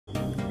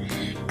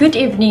Good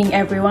evening,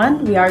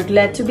 everyone. We are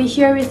glad to be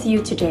here with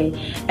you today.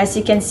 As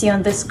you can see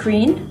on the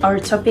screen, our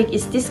topic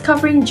is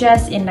discovering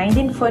jazz in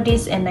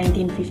 1940s and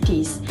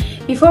 1950s.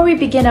 Before we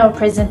begin our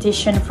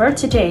presentation for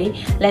today,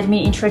 let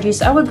me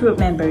introduce our group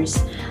members.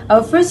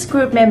 Our first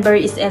group member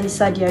is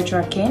Elisa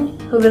Diadraken,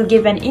 who will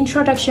give an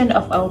introduction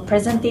of our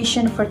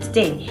presentation for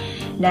today.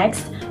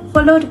 Next,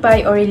 followed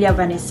by Aurelia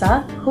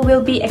Vanessa, who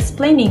will be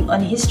explaining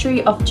on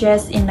history of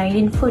jazz in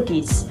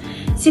 1940s.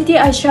 Siti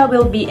Aisha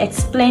will be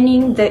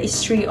explaining the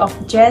history of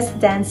jazz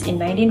dance in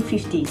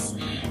 1950s.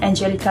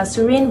 Angelica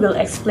Surin will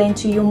explain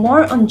to you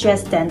more on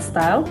jazz dance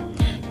style.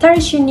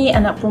 Tarishini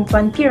Anak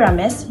Perempuan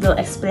Pirames will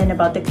explain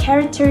about the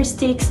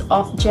characteristics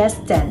of jazz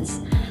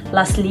dance.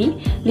 Lastly,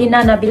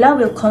 Lina Nabila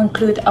will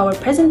conclude our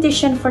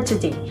presentation for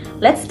today.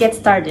 Let's get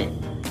started.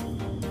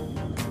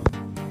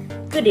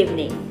 Good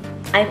evening,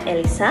 I'm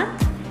Elisa,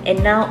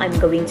 and now I'm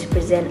going to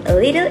present a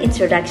little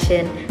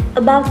introduction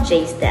about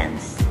jazz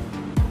dance.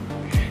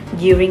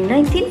 During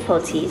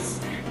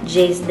 1940s,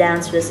 jazz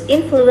dance was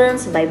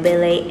influenced by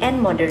ballet and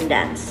modern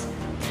dance.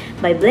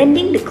 By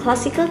blending the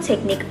classical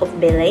technique of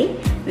ballet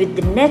with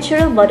the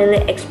natural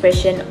bodily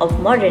expression of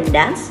modern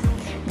dance,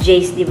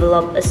 jazz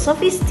developed a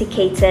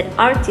sophisticated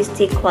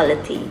artistic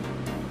quality.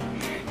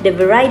 The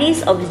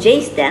varieties of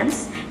jazz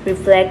dance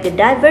reflect the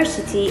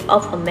diversity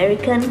of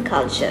American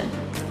culture.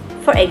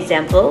 For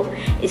example,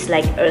 it's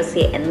like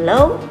earthy and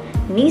low,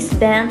 knees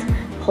bent,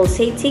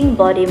 pulsating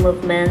body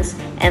movements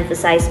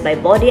emphasized by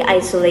body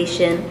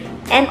isolation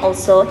and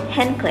also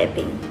hand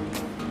clapping.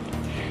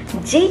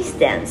 Jazz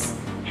dance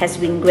has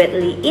been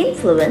greatly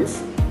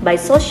influenced by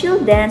social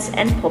dance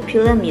and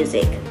popular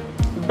music.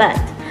 But,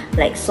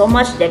 like so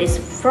much that is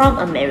from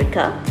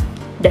America,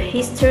 the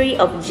history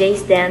of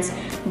jazz dance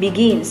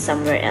begins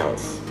somewhere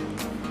else.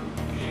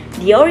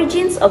 The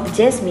origins of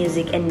jazz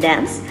music and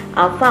dance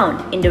are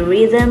found in the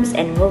rhythms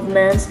and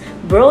movements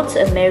brought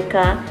to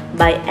America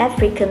by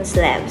African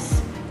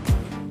slaves.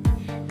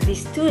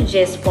 These two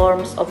jazz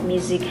forms of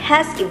music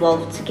has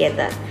evolved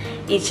together,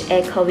 each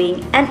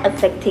echoing and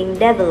affecting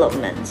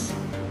developments.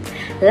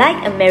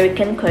 Like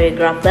American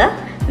choreographer,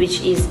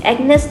 which is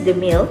Agnes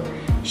DeMille,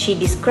 she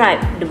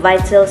described the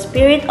vital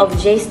spirit of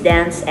jazz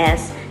dance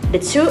as the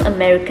true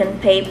American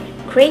faith,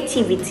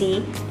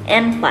 creativity,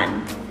 and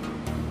fun.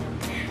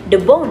 The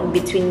bond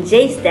between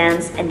jazz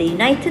dance and the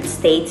United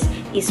States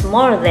is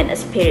more than a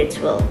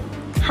spiritual.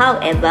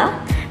 However,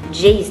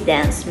 jazz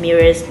dance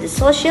mirrors the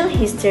social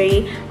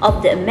history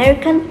of the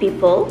American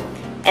people,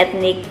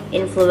 ethnic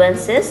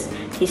influences,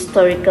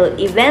 historical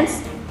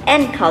events,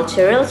 and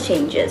cultural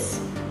changes.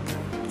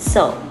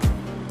 So,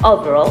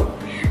 overall,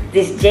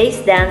 this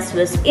jazz dance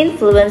was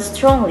influenced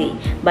strongly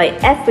by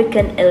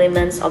African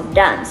elements of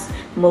dance,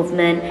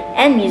 movement,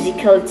 and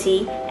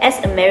musicality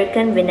as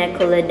American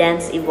vernacular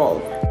dance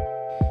evolved.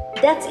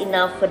 That's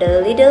enough for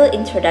the little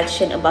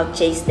introduction about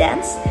jazz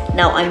dance.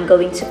 Now I'm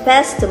going to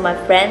pass to my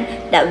friend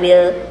that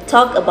will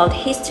talk about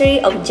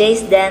history of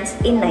jazz dance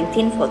in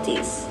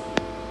 1940s.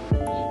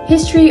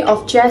 History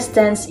of jazz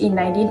dance in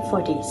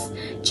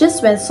 1940s.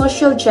 Just when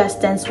social jazz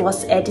dance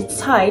was at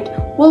its height,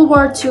 World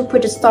War II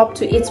put a stop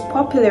to its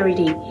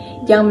popularity.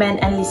 Young men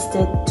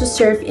enlisted to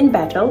serve in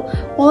battle,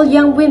 while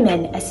young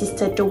women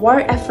assisted the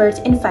war effort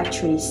in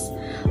factories.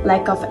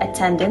 Lack of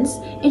attendance,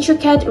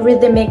 intricate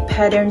rhythmic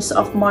patterns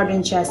of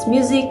modern jazz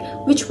music,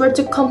 which were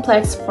too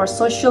complex for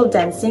social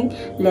dancing,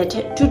 led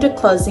to the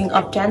closing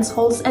of dance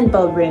halls and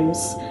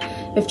ballrooms.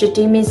 With the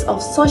demise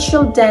of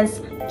social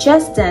dance,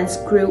 jazz dance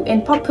grew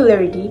in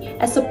popularity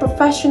as a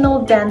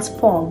professional dance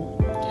form.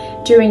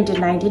 During the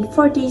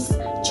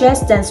 1940s,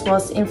 jazz dance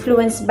was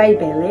influenced by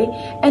ballet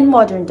and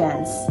modern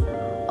dance.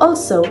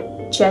 Also,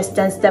 jazz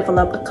dance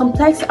developed a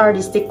complex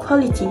artistic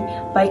quality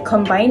by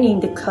combining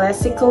the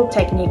classical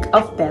technique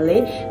of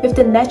ballet with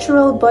the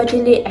natural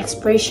bodily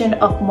expression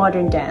of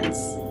modern dance.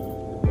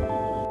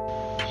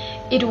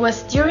 It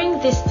was during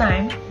this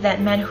time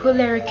that man who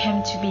later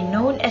came to be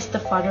known as the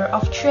father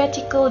of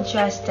theatrical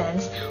jazz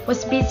dance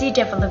was busy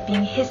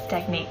developing his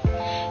technique.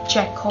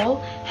 Jack Cole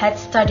had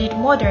studied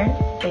modern,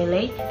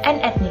 ballet,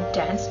 and ethnic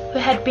dance, who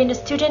had been a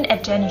student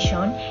at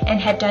Denishon and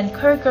had done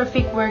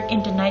choreographic work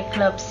in the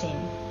nightclub scene.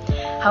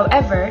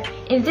 However,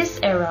 in this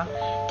era,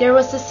 there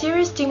was a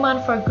serious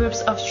demand for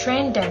groups of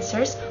trained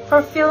dancers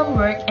for film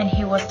work, and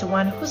he was the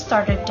one who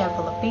started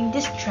developing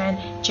these trained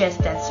jazz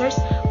dancers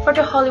for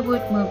the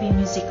Hollywood movie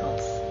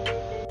musicals.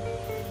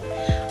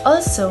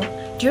 Also,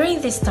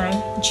 during this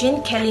time,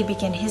 Gene Kelly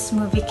began his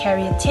movie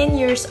career 10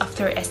 years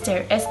after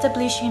Astaire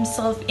established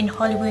himself in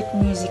Hollywood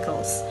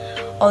musicals.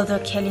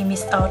 Although Kelly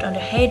missed out on the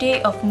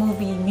heyday of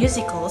movie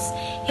musicals,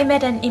 he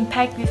made an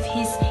impact with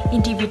his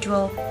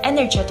individual,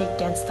 energetic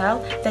dance style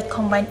that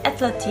combined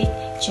athletic,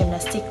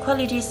 gymnastic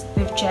qualities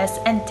with jazz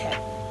and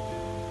tap.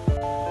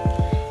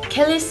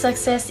 Kelly's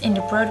success in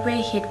the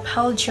Broadway hit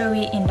Paul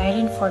Joey in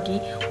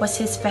 1940 was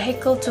his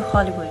vehicle to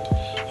Hollywood.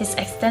 His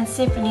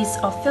extensive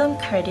list of film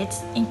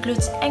credits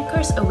includes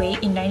Anchors Away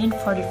in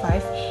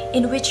 1945,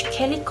 in which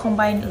Kelly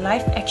combined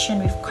live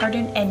action with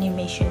cartoon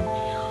animation,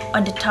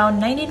 on the Town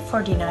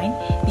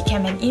 1949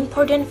 became an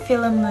important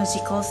film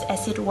musical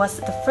as it was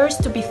the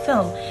first to be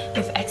filmed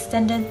with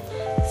extended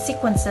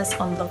sequences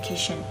on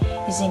location,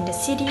 using the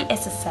city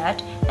as a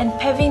set and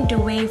paving the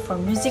way for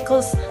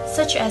musicals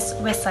such as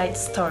West Side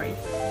Story.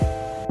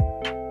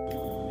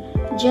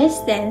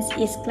 Jazz dance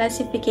is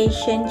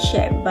classification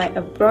shaped by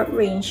a broad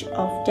range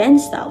of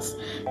dance styles.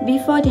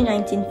 Before the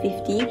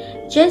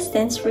 1950s, jazz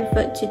dance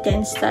referred to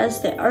dance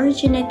styles that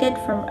originated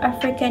from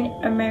African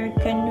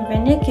American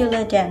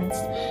vernacular dance.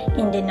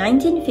 In the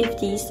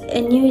 1950s,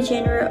 a new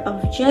genre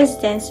of jazz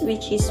dance,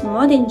 which is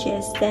modern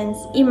jazz dance,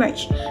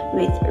 emerged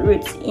with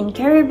roots in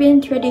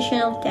Caribbean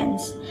traditional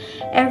dance.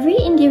 Every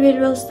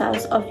individual style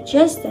of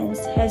jazz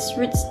dance has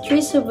roots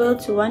traceable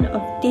to one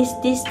of these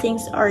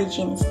distinct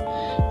origins.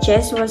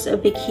 Jazz was a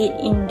big hit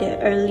in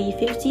the early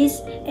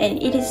 50s,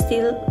 and it is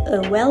still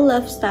a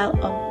well-loved style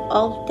of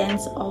all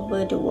dance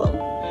over the world.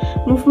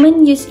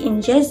 Movements used in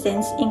jazz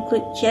dance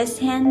include jazz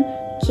hand,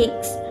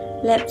 kicks,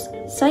 laps,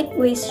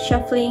 sideways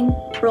shuffling,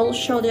 rolled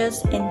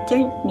shoulders, and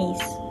turned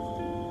knees.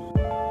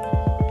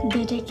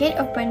 The decade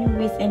opened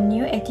with a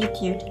new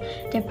attitude.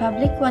 The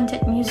public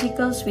wanted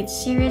musicals with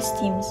serious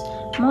themes,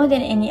 more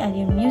than any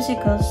other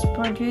musicals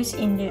produced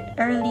in the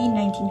early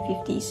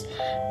 1950s.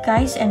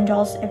 Guys and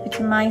Dolls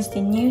epitomized the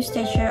new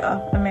stature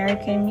of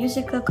American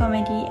musical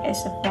comedy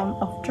as a form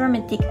of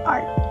dramatic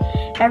art.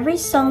 Every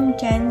song,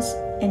 dance,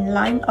 and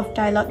line of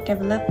dialogue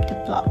developed the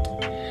plot.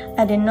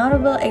 Other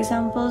notable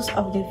examples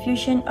of the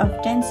fusion of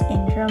dance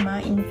and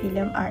drama in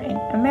film are An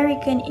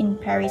American in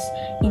Paris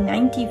in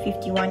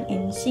 1951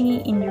 and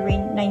Singing in the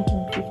Rain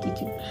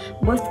 1952,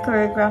 both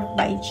choreographed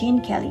by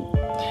Gene Kelly.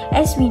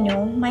 As we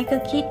know,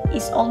 Michael Kidd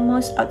is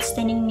almost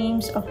outstanding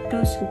names of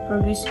those who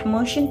produce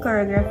motion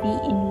choreography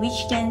in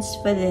which dance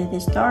further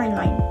the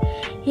storyline.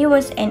 He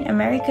was an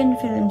American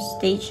film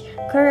stage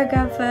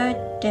choreographer,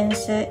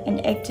 dancer,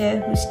 and actor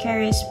whose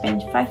career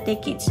spanned 5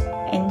 decades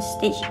and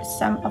staged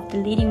some of the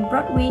leading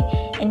Broadway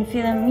and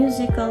film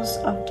musicals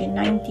of the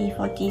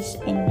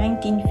 1940s and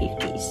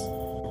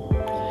 1950s.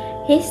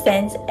 His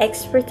dance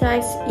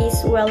expertise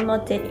is well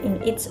noted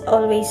in It's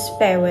Always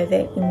Fair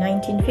Weather in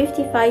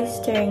 1955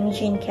 starring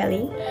Gene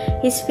Kelly.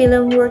 His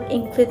film work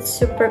includes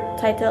superb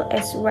titles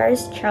as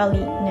Where's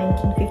Charlie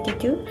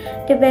 1952,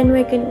 The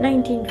Bandwagon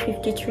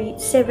 1953,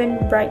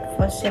 Seven Brides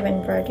for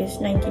Seven Brothers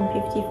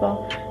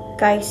 1954,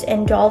 Guys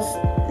and Dolls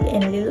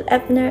and Lil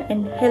Abner,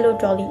 and Hello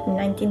Dolly in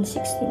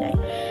 1969.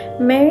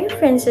 Mary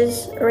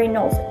Frances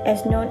Reynolds,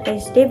 as known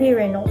as Debbie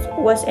Reynolds,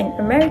 was an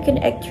American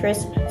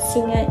actress,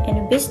 singer, and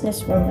a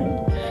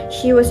businesswoman.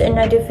 She was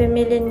another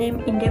familiar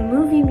name in the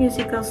movie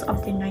musicals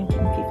of the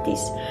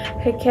 1950s.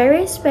 Her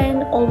career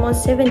spanned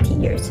almost 70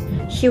 years.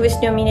 She was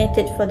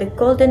nominated for the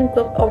Golden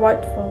Globe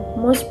Award for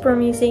Most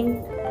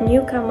Promising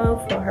Newcomer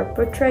for her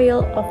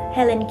portrayal of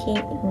Helen King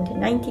in the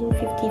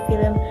 1950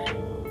 film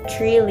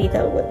Three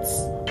Little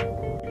Woods.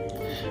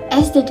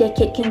 As the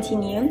decade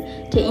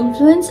continued, the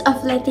influence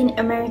of Latin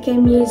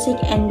American music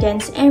and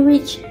dance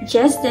enriched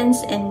jazz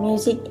dance and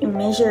music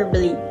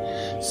immeasurably.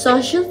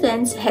 Social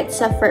dance had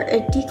suffered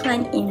a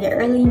decline in the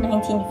early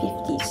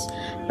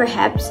 1950s.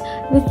 Perhaps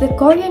with the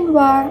Korean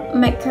War,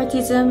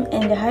 McCarthyism,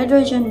 and the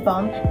hydrogen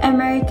bomb,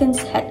 Americans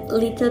had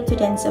little to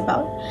dance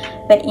about.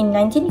 But in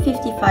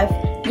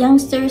 1955,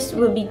 youngsters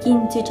will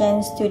begin to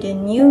dance to the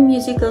new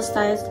musical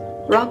styles,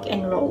 rock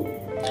and roll.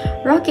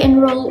 Rock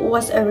and roll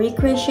was a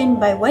recreation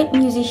by white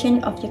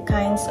musicians of the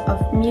kinds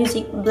of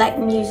music black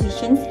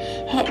musicians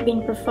had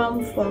been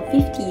performed for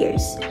 50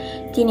 years.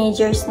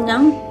 Teenagers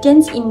now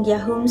dance in their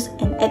homes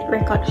and at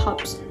record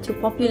hops to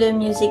popular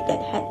music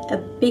that had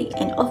a big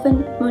and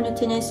often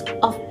monotonous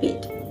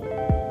offbeat.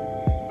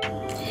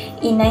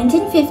 In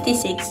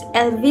 1956,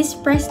 Elvis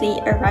Presley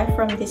arrived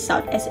from the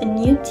South as a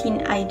new teen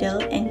idol,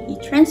 and he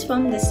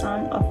transformed the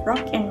sound of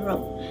rock and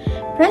roll.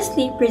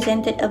 Presley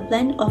presented a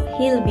blend of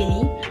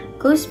hillbilly,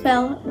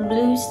 gospel,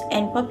 blues,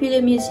 and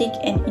popular music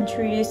and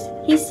introduced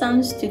his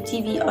sounds to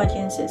TV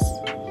audiences.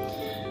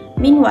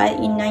 Meanwhile,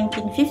 in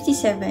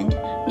 1957,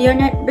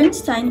 Leonard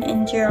Bernstein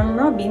and Jerome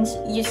Robbins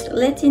used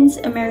Latin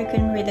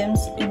American rhythms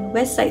in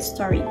West Side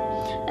Story,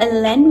 a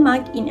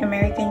landmark in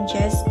American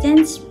jazz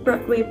dance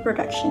Broadway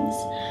productions.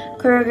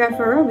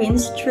 Choreographer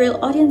Robbins thrilled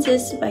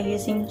audiences by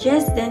using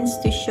jazz dance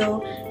to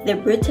show the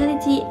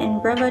brutality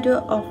and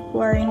bravado of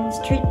warring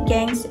street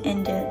gangs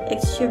and the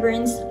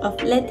exuberance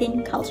of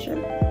Latin culture.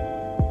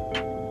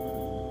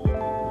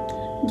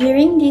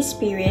 During this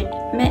period,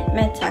 Matt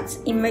Mattox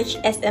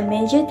emerged as a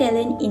major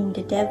talent in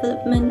the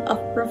development of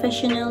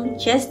professional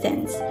jazz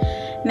dance.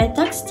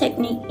 Mattox's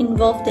technique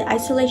involved the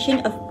isolation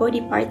of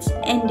body parts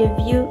and the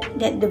view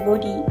that the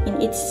body,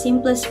 in its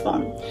simplest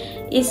form,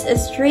 is a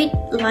straight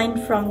line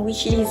from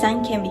which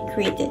design can be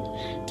created.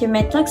 The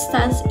Mattox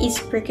style is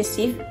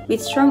percussive,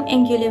 with strong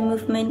angular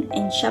movement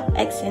and sharp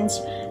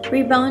accents,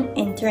 rebound,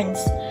 and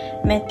turns.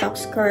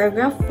 Mattox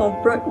choreographed for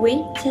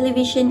Broadway,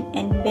 television,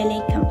 and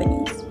ballet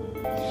companies.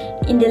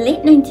 In the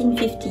late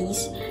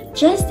 1950s,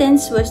 jazz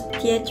dance was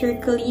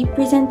theatrically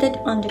presented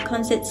on the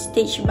concert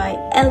stage by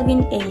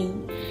Alvin Ailey.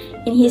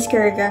 In his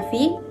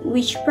choreography,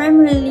 which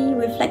primarily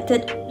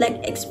reflected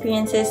Black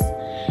experiences,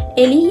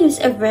 Ailey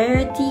used a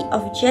variety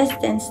of jazz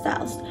dance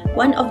styles.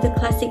 One of the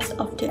classics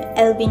of the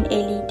Alvin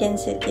Ailey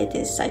dance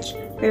theater, such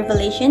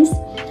Revelations,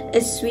 a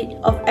suite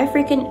of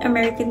African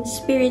American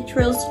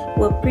spirituals,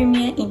 were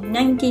premiered in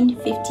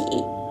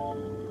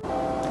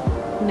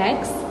 1958.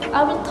 Next,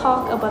 I will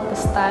talk about the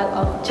style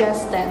of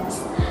jazz dance.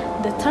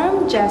 The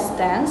term jazz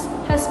dance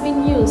has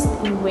been used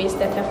in ways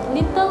that have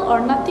little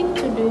or nothing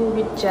to do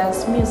with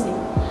jazz music.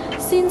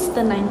 Since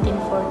the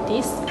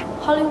 1940s,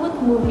 Hollywood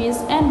movies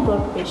and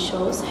Broadway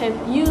shows have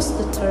used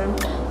the term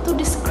to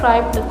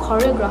describe the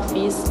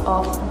choreographies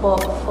of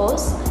Bob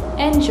Fosse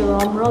and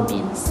Jerome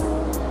Robbins.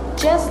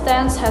 Jazz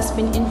dance has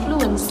been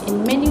influenced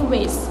in many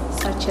ways,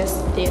 such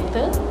as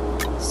theater,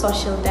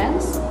 social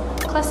dance,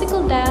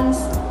 classical dance,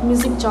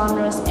 music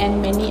genres,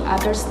 and many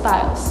other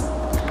styles.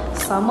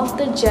 Some of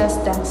the jazz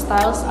dance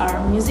styles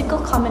are musical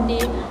comedy,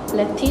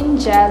 Latin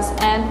jazz,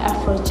 and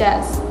Afro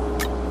jazz.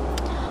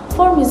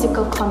 For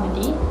musical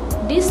comedy,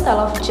 this style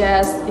of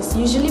jazz is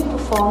usually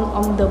performed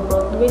on the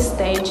Broadway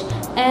stage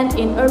and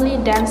in early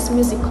dance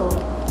musical.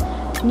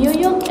 New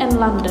York and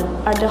London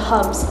are the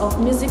hubs of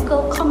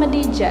musical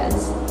comedy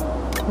jazz.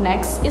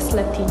 Next is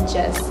Latin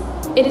jazz.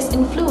 It is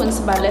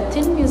influenced by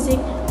Latin music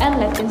and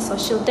Latin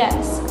social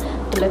dance.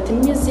 The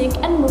Latin music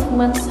and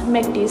movements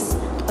make this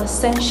a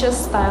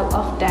sensuous style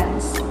of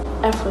dance.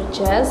 Afro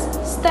jazz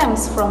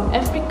stems from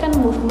African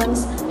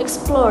movements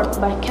explored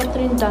by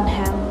Katherine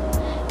Dunham.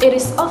 It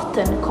is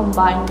often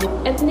combined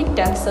with ethnic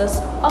dances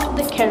of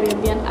the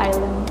Caribbean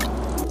island.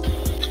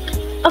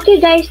 Okay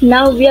guys,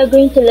 now we are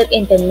going to look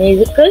into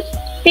musicals,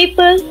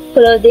 people,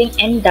 clothing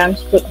and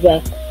dance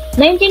footwear.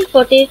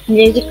 1940s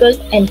musicals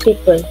and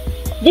people.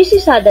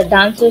 These are the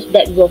dancers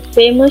that were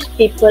famous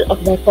people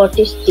of the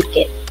 40s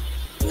decade.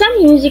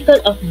 Some musicals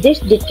of this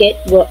decade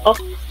were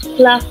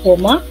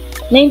Oklahoma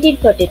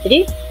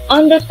 1943,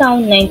 On the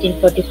Town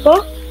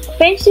 1944,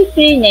 Fancy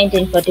Free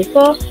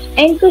 1944,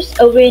 Anchors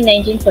Away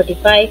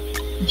 1945,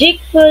 Jig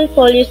Full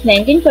Police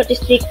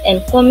 1946,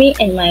 and For Me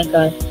and My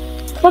Girl.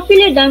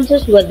 Popular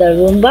dances were the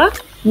rumba,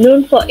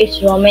 known for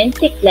its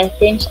romantic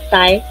Latin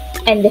style,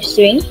 and the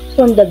swing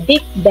from the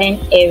big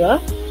band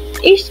era.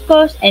 East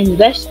Coast and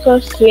West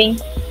Coast swing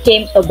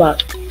came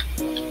about.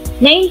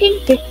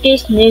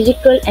 1950s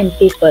musical and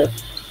people.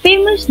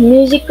 Famous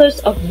musicals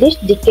of this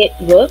decade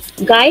were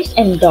Guys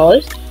and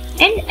Dolls,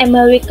 An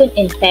American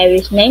in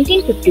Paris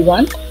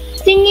 1951,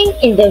 Singing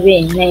in the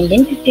Rain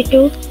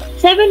 1952,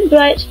 Seven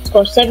Brides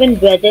for Seven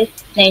Brothers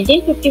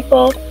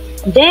 1954,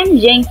 Damn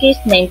Yankees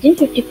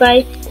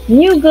 1955,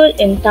 New Girl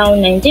in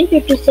Town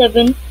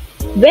 1957,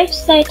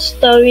 West Side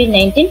Story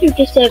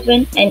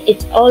 1957, and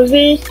It's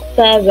Always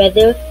Fair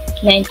Weather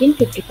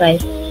 1955.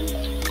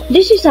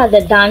 These are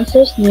the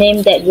dancers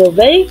named that were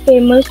very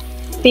famous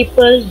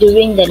people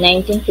during the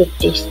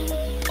 1950s.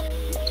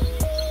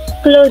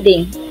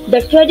 Clothing.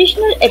 The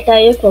traditional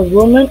attire for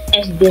women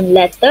has been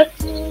leotards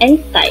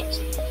and tights.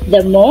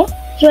 The more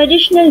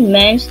traditional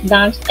men's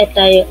dance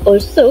attire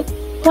also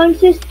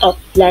consists of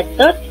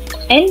leotard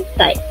and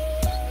tights.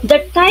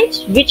 The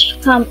tights, which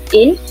come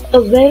in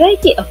a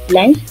variety of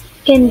lengths,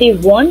 can be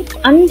worn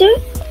under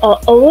or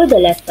over the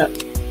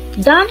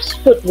leotard. Dance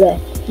footwear.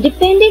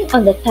 Depending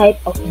on the type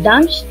of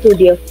dance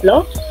studio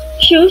floor,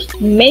 shoes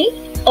may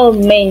or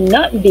may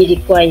not be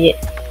required.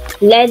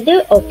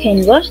 Leather or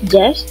canvas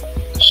jazz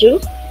shoe,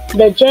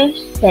 the jazz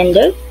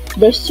sandal,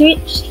 the sweet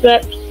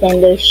strap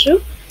sandal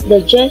shoe,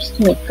 the jazz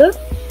sneaker,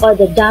 or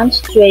the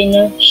dance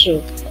trainer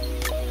shoe.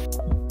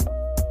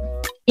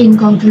 In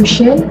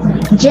conclusion,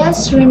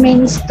 jazz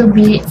remains to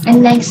be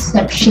an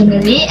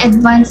exceptionally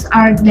advanced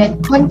art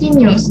that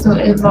continues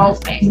to evolve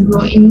and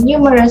grow in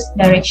numerous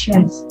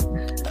directions.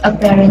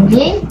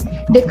 Apparently,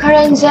 the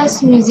current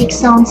jazz music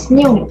sounds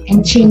new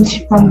and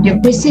changed from the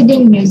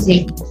preceding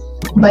music.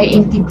 By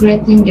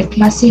integrating the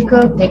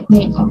classical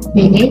technique of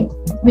ballet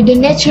with the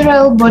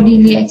natural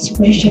bodily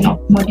expression of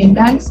modern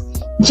dance,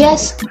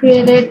 jazz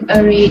created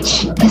a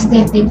rich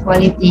aesthetic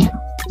quality.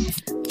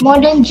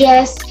 Modern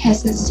jazz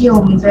has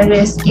assumed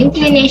various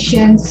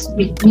inclinations,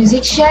 with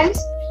musicians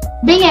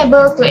being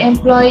able to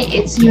employ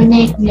its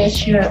unique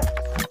nature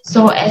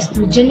so as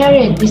to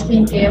generate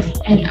distinctive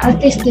and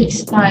artistic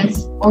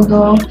styles,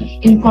 although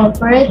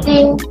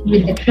incorporating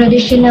with the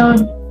traditional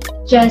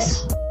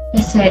jazz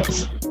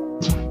facets.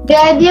 The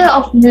idea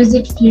of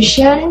music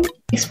fusion,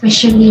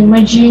 especially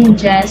merging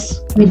jazz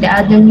with the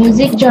other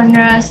music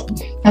genres,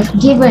 have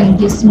given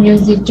this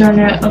music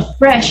genre a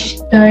fresh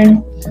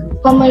turn,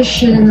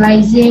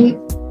 commercializing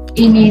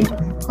in its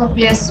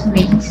copious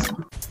ways.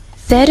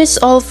 That is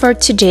all for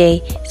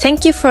today.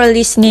 Thank you for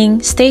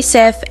listening. Stay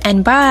safe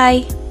and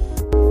bye.